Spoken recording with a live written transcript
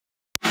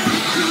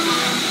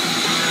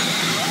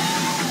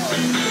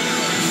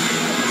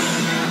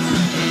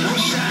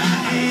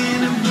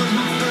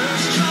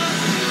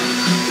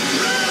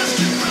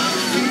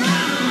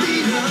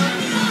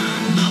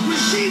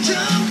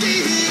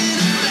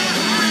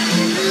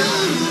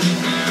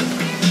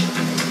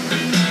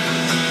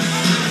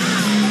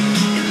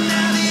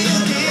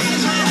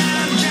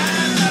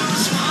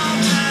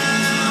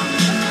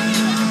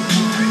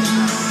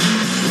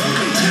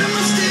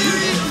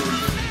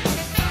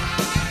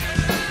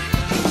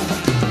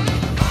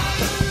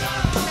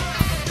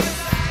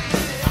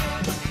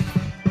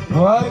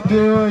Why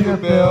do you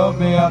build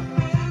me up?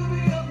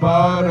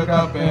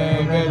 Buttercup,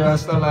 baby,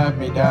 just to let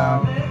me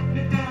down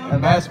and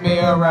mess me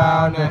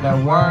around, and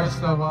the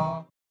worst of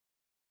all.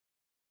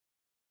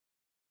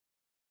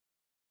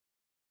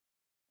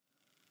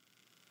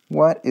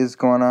 What is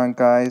going on,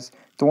 guys?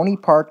 Dorney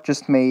Park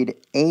just made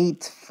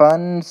 8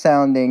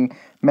 fun-sounding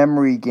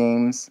memory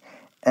games,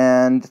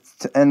 and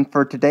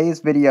for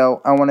today's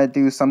video, I want to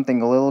do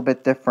something a little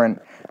bit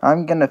different.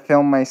 I'm gonna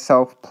film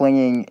myself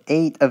playing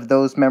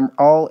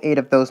all 8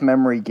 of those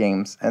memory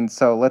games, and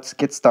so let's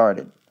get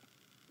started.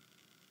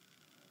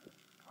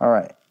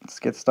 Alright, let's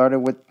get started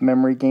with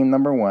memory game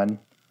number 1.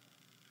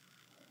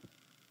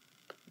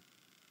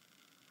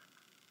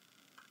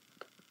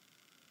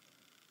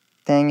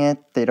 Dang it,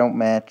 they don't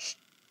match.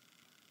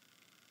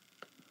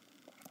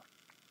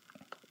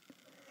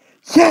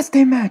 Yes,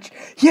 they match!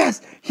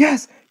 Yes,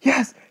 yes,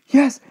 yes,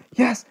 yes,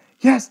 yes,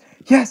 yes,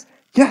 yes,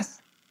 yes!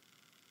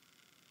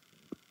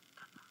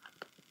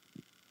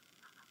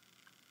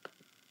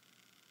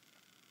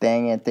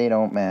 Dang it, they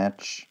don't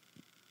match.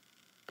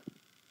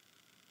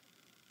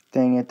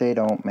 Dang it, they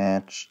don't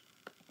match.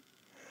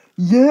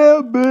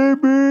 Yeah,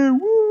 baby!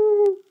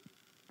 Woo!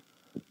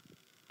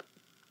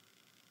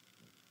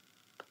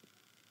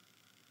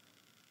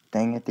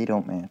 Dang it, they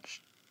don't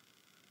match.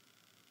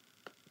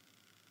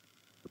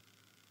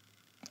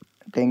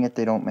 Dang it,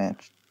 they don't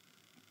match.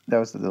 That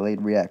was a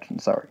delayed reaction,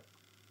 sorry.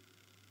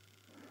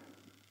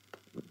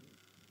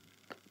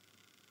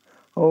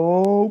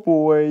 Oh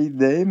boy,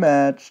 they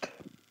matched.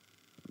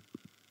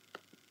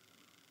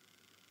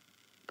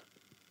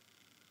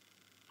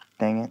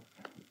 Dang it.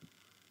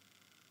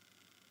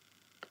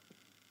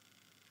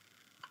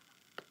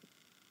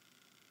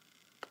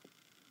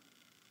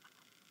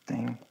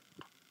 Dang.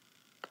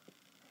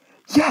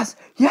 Yes!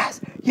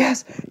 Yes!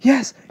 Yes!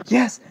 Yes!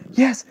 Yes!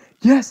 Yes!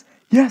 Yes!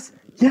 Yes!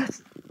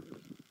 Yes!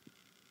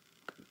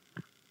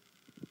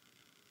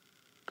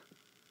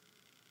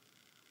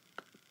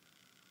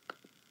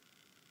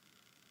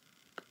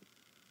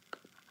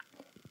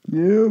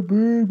 Yeah,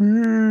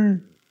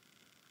 baby!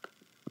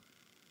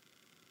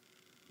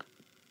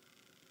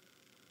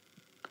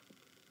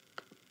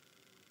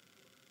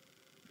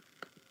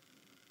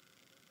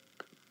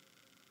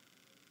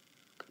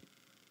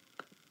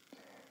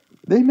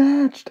 They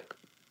matched!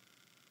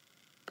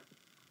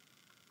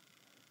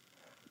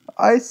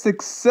 I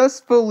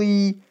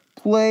successfully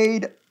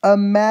played a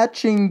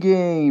matching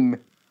game!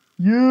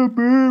 Yeah,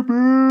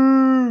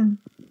 baby!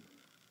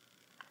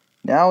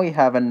 Now we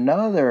have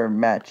another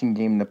matching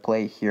game to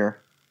play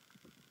here.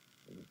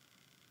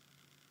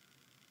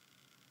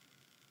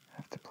 I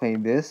have to play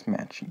this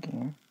matching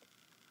game.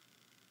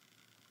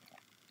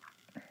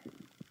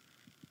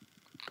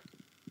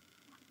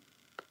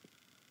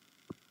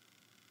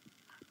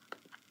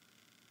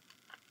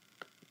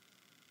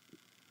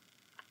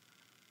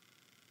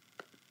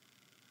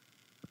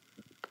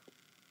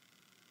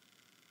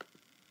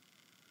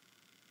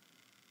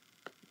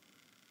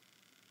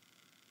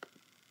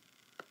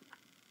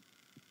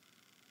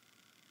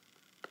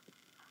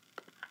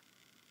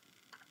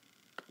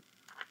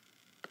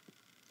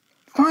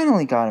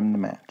 Finally got him to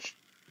match.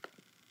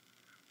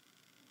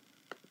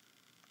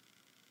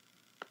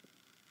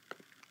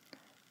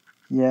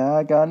 Yeah,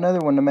 I got another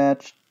one to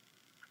match.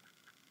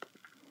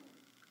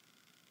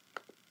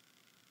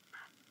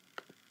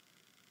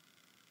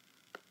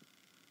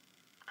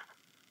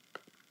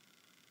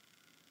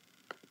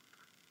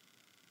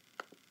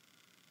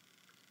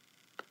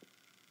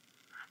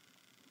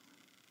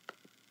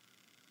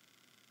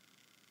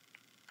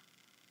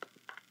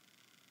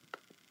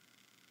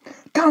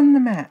 Got him to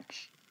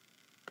match.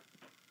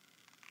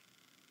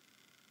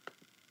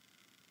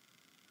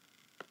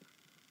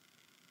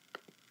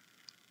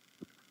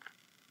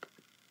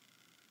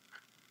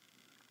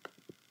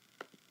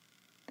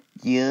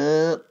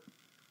 Yup.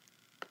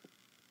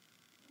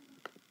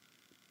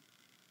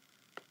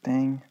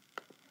 Dang.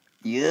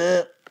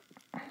 Yup.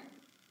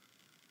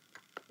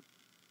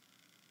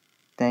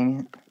 Dang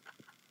it.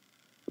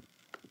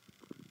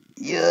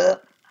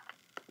 Yup.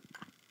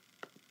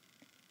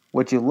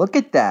 Would you look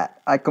at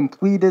that? I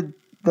completed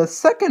the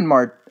second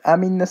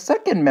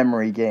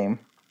memory game.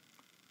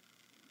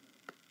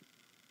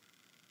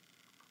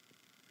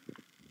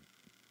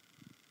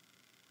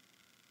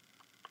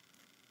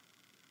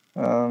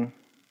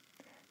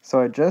 So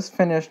I just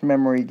finished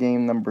memory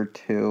game number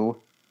 2.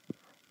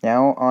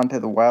 Now on to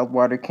the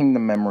Wildwater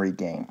Kingdom memory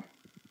game.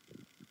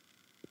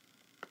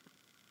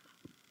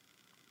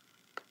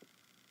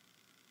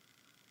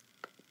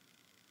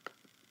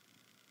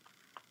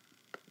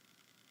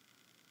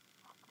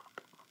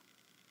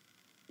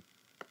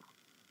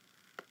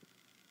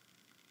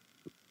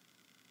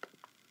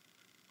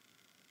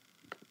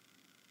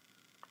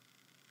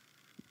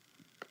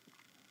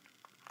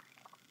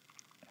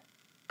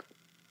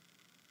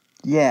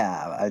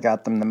 Yeah, I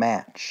got them to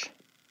match.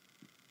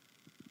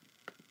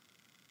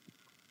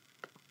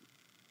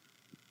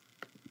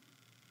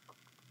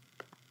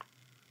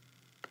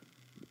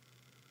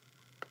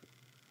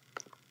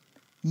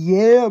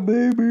 Yeah,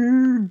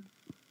 baby!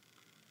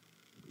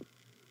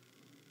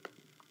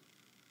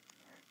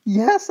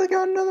 Yes, I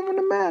got another one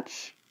to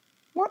match.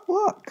 What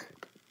luck?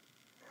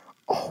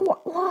 Oh,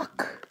 what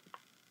luck!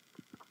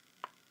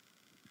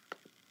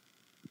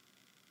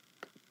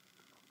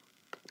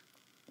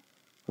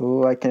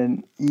 Oh, I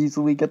can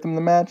easily get them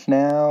to match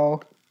now.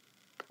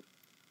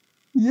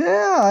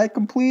 Yeah, I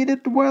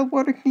completed the Wild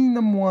Water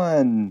Kingdom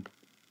one.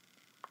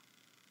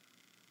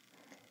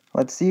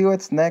 Let's see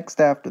what's next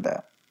after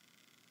that.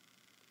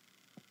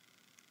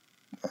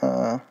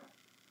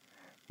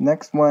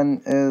 Next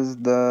one is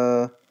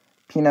the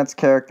Peanuts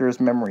characters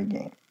memory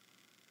game.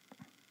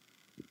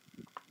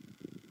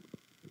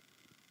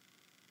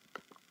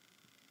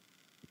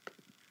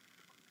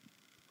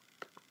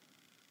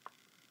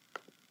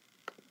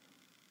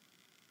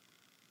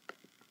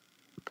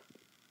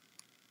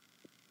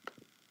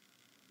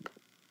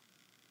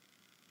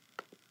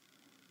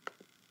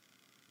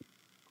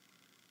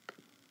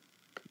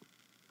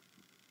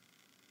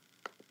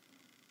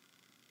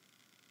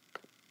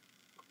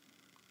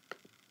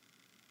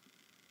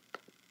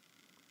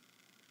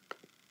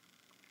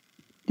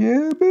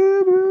 Yeah, baby!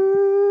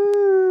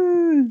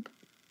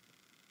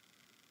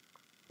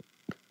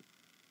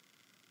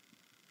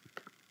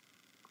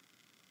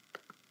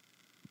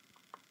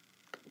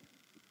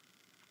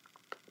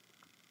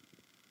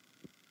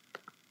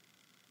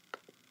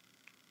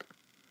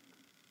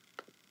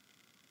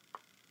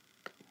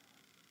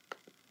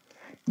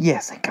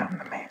 Yes, I got in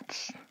the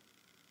match.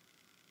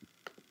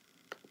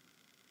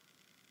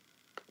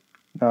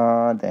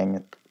 Aw, dang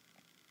it.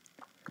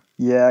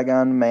 Yeah, I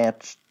got in the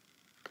match.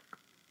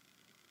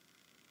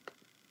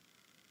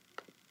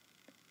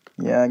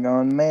 Yeah, I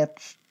got in the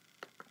match.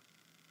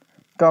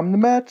 Got in the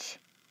match.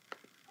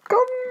 Got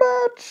in the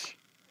match.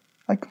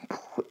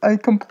 I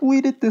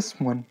completed this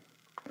one.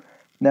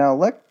 Now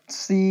let's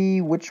see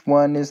which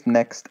one is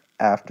next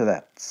after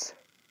that.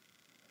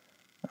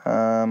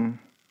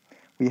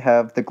 We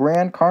have the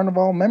Grand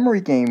Carnival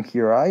memory game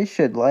here. I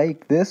should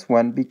like this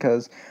one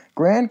because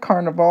Grand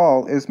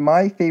Carnival is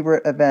my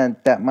favorite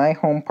event that my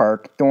home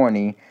park,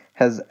 Dorney,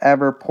 has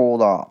ever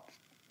pulled off.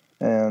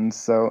 And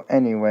so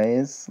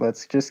anyways,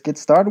 let's just get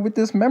started with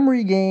this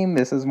memory game.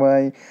 This is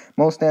my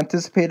most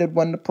anticipated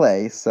one to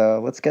play, so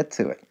let's get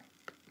to it.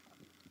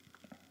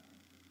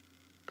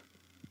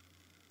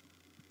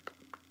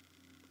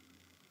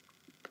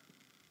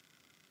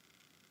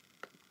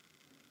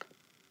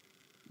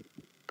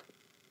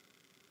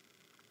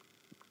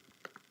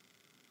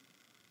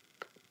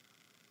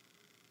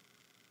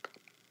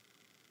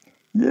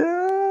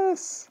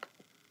 Yes!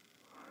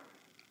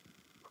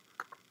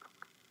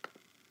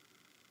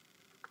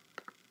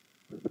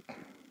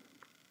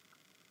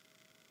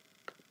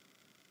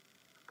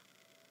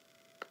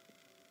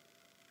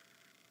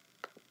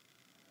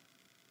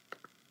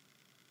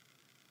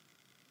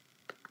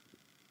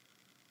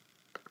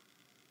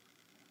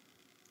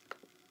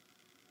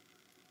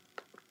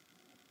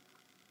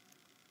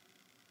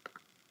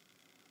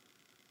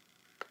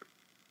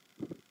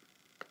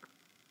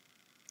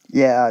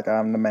 Yeah, I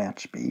got him the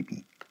match,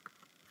 baby.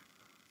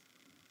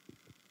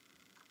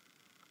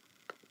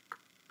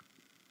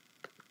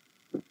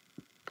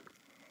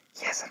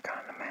 Yes, I got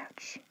him the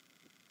match.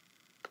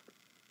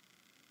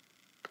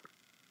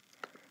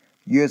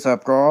 Yes,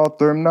 I've got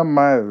them the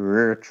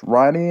match.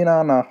 Riding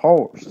on a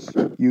horse,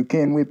 you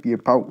can whip your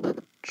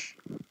pouch.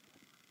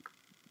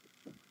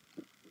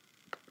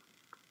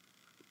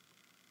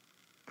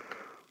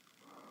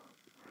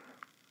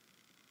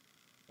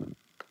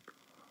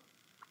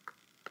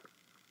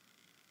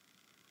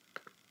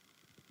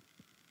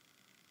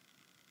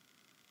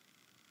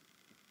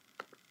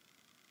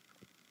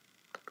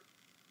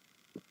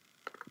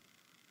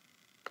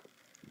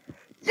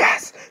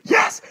 Yes,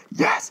 yes,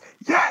 yes,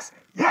 yes,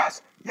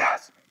 yes,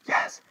 yes,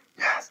 yes,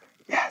 yes,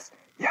 yes,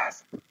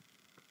 yes.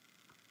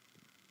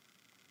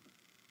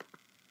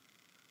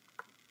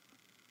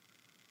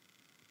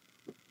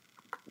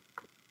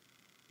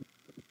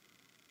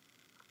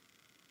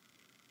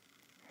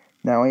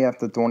 Now we have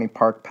the Dorney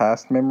Park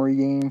past memory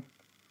game.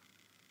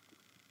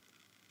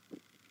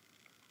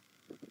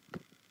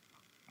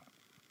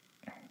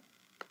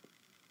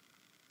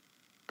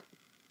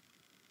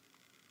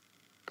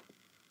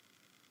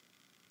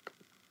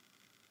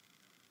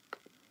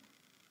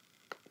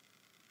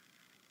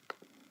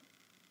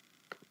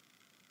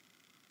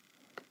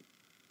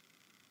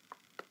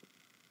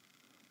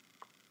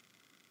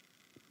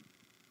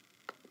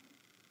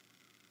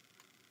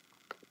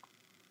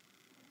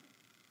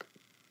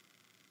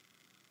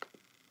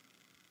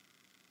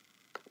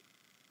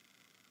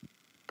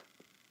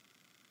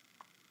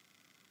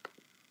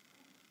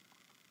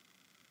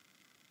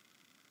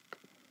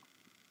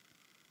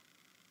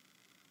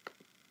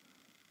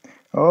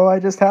 Oh, I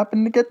just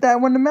happened to get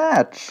that one to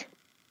match.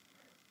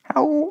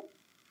 How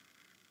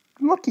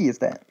lucky is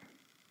that?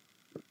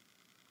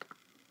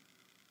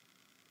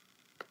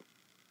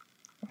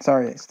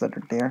 Sorry, I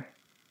stuttered there.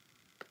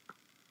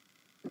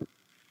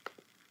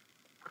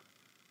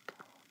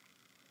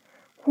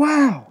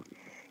 Wow!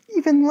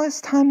 Even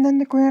less time than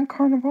the Grand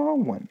Carnival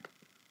one.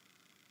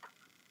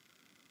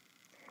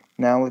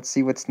 Now let's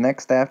see what's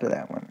next after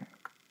that one.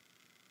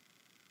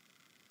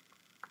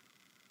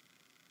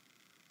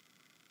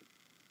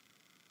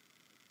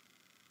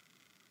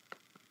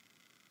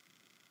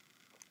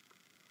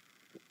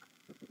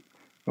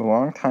 A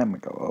long time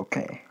ago.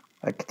 Okay.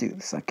 I could do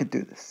this. I could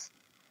do this.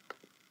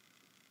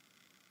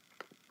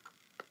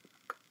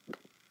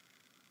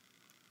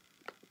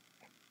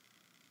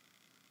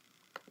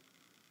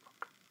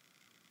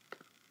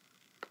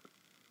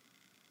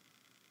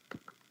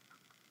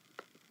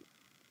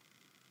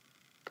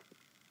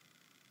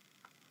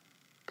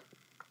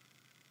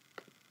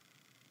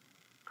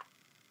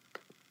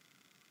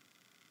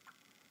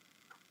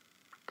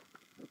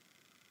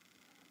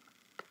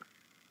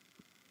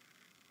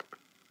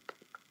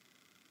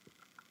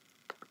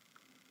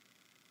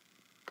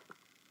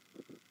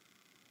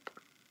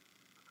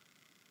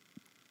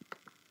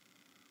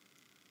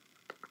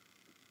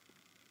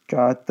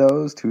 Got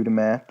those two to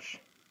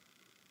match.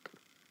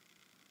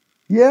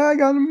 Yeah, I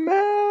got a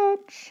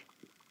match!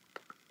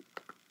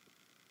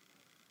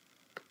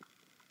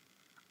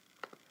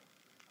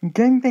 I'm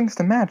getting things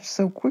to match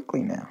so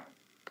quickly now.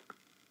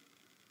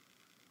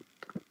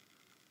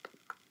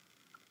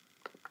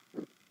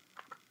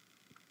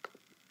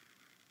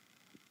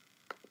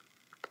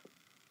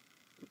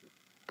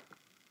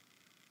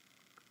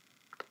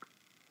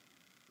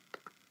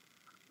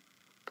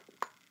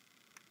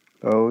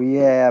 Oh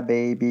yeah,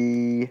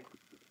 baby.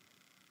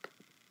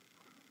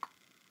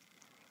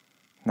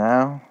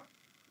 Now,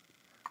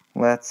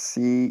 let's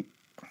see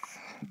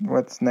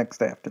what's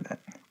next after that.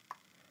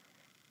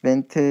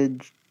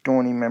 Vintage,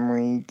 Dorney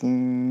memory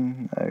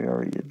game. I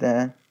already did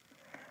that.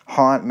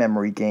 Haunt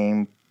memory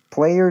game.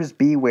 Players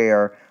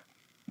beware.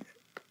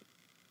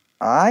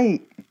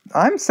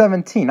 I'm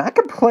 17. I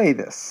could play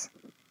this.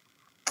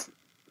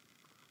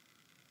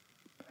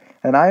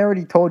 And I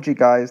already told you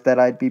guys that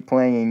I'd be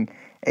playing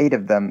 8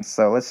 of them,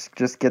 so let's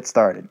just get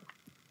started.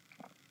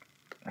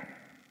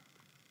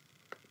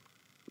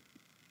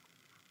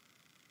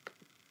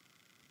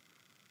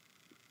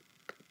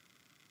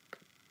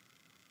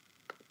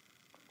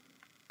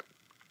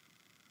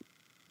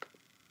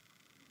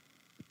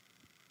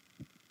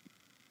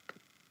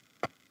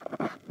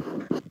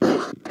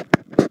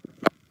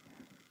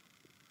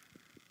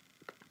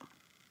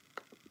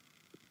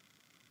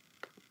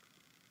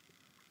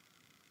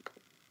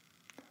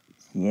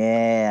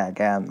 Yeah, I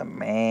got the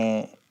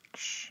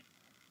match.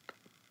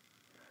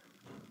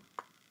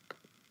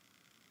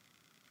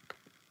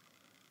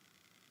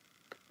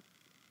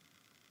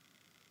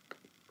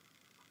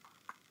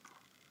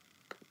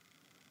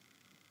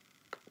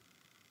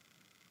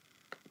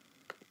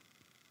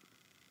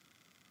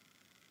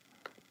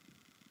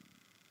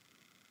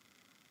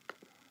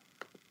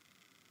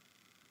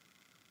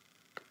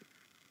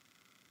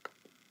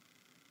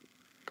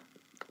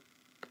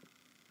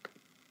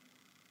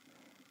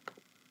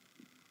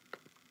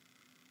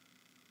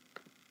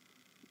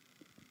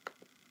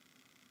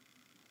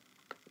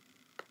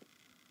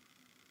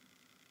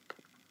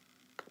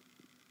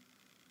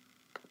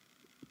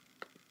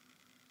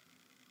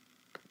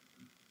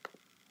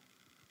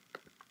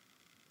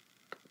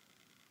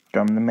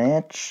 Gum the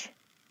match.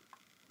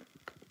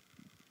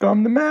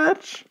 Gum the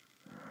match.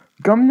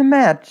 Gum the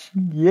match.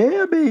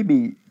 Yeah,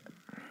 baby.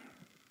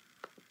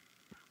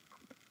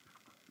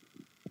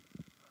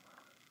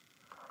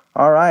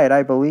 Alright,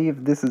 I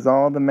believe this is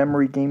all the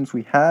memory games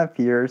we have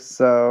here,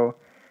 so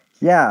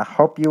yeah,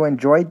 hope you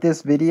enjoyed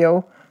this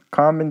video.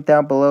 Comment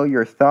down below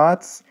your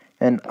thoughts,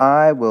 and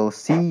I will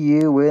see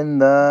you in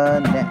the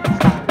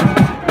next.